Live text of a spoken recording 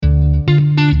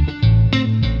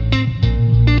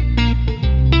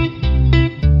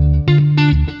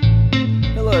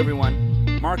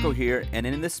here, and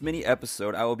in this mini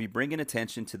episode, I will be bringing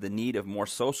attention to the need of more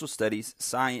social studies,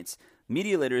 science,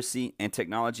 media literacy, and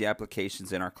technology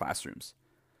applications in our classrooms.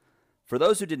 For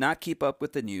those who did not keep up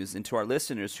with the news, and to our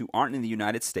listeners who aren't in the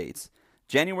United States,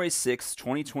 January 6,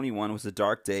 2021 was a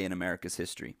dark day in America's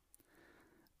history.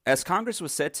 As Congress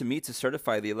was set to meet to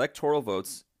certify the electoral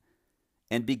votes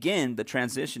and begin the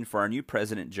transition for our new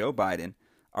president, Joe Biden,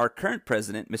 our current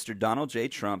president, Mr. Donald J.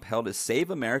 Trump, held a Save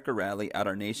America rally at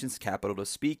our nation's capital to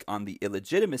speak on the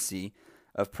illegitimacy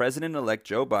of President-elect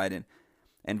Joe Biden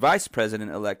and Vice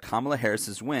President-elect Kamala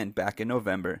Harris's win back in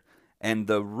November and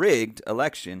the rigged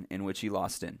election in which he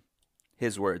lost in.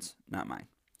 His words, not mine.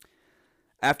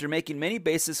 After making many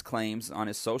baseless claims on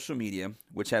his social media,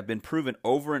 which have been proven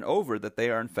over and over that they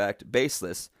are in fact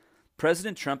baseless,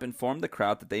 President Trump informed the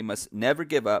crowd that they must never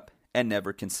give up and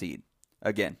never concede.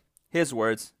 Again, his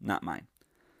words, not mine.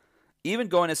 Even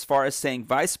going as far as saying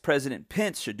Vice President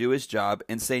Pence should do his job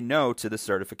and say no to the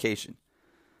certification.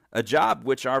 A job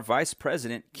which our Vice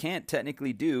President can't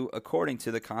technically do according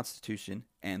to the Constitution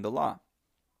and the law.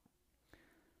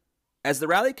 As the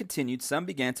rally continued, some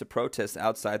began to protest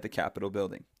outside the Capitol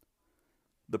building.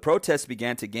 The protests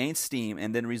began to gain steam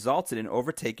and then resulted in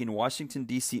overtaking Washington,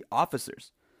 D.C.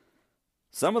 officers.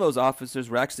 Some of those officers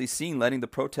were actually seen letting the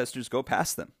protesters go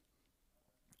past them,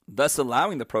 thus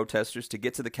allowing the protesters to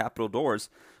get to the Capitol doors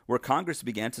where Congress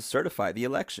began to certify the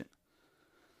election.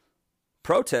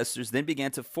 Protesters then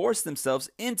began to force themselves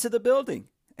into the building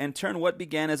and turn what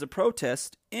began as a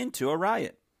protest into a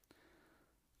riot.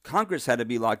 Congress had to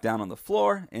be locked down on the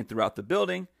floor and throughout the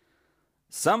building.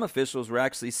 Some officials were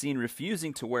actually seen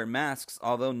refusing to wear masks,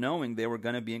 although knowing they were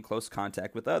going to be in close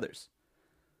contact with others.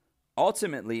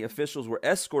 Ultimately, officials were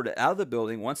escorted out of the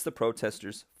building once the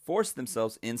protesters forced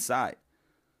themselves inside.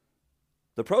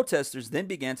 The protesters then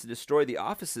began to destroy the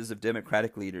offices of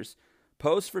Democratic leaders,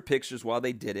 posed for pictures while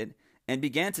they did it, and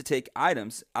began to take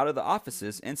items out of the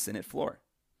offices and Senate floor.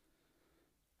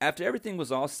 After everything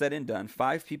was all said and done,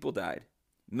 5 people died.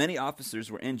 Many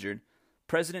officers were injured.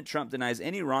 President Trump denies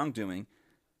any wrongdoing,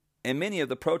 and many of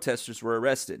the protesters were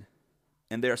arrested,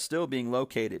 and they are still being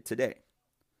located today.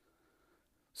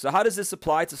 So how does this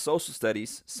apply to social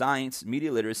studies, science,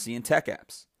 media literacy, and tech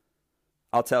apps?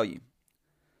 I'll tell you.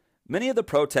 Many of the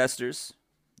protesters,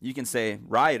 you can say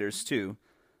rioters too,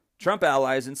 Trump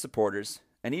allies and supporters,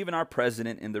 and even our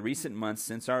president in the recent months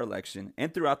since our election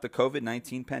and throughout the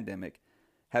COVID-19 pandemic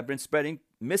have been spreading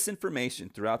misinformation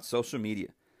throughout social media,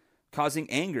 causing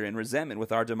anger and resentment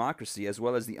with our democracy as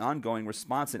well as the ongoing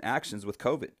response and actions with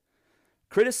COVID,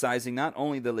 criticizing not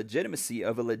only the legitimacy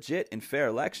of a legit and fair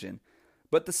election,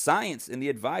 but the science and the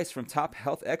advice from top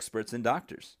health experts and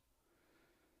doctors.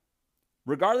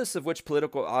 Regardless of which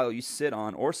political aisle you sit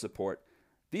on or support,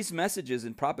 these messages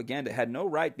and propaganda had no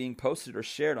right being posted or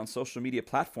shared on social media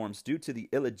platforms due to the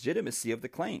illegitimacy of the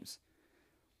claims.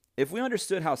 If we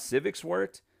understood how civics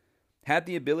worked, had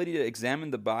the ability to examine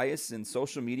the bias in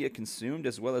social media consumed,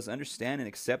 as well as understand and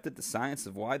accepted the science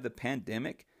of why the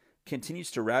pandemic continues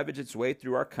to ravage its way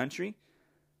through our country,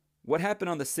 what happened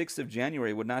on the 6th of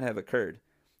January would not have occurred,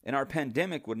 and our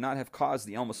pandemic would not have caused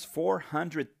the almost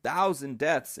 400,000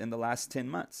 deaths in the last 10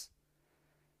 months.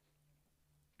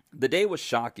 The day was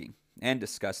shocking and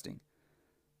disgusting,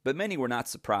 but many were not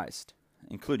surprised,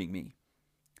 including me.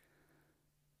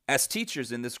 As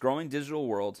teachers in this growing digital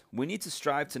world, we need to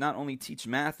strive to not only teach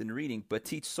math and reading, but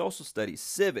teach social studies,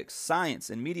 civics, science,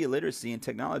 and media literacy and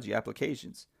technology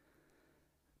applications.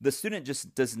 The student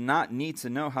just does not need to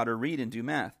know how to read and do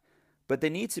math, but they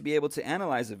need to be able to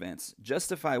analyze events,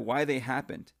 justify why they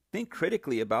happened, think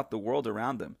critically about the world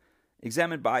around them,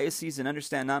 examine biases, and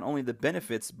understand not only the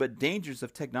benefits but dangers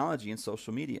of technology and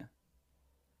social media.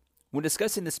 When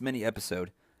discussing this mini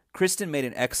episode, Kristen made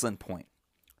an excellent point.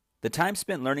 The time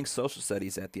spent learning social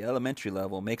studies at the elementary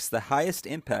level makes the highest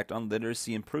impact on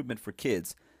literacy improvement for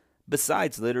kids,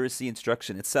 besides literacy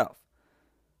instruction itself.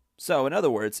 So, in other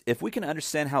words, if we can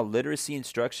understand how literacy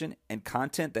instruction and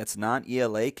content that's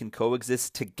non-ELA can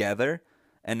coexist together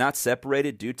and not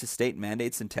separated due to state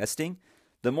mandates and testing,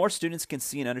 the more students can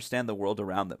see and understand the world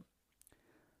around them.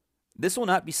 This will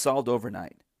not be solved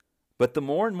overnight, but the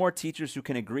more and more teachers who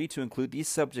can agree to include these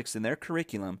subjects in their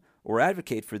curriculum or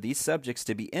advocate for these subjects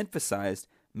to be emphasized,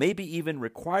 maybe even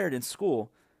required in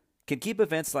school, can keep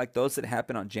events like those that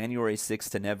happened on January 6th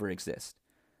to never exist.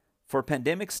 For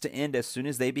pandemics to end as soon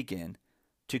as they begin,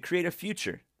 to create a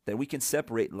future that we can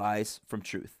separate lies from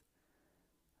truth.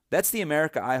 That's the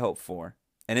America I hope for,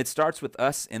 and it starts with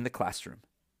us in the classroom.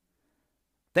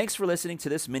 Thanks for listening to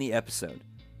this mini episode.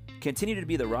 Continue to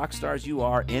be the rock stars you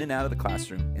are in and out of the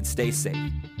classroom, and stay safe.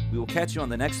 We will catch you on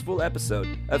the next full episode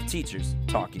of Teachers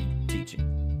Talking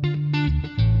Teaching.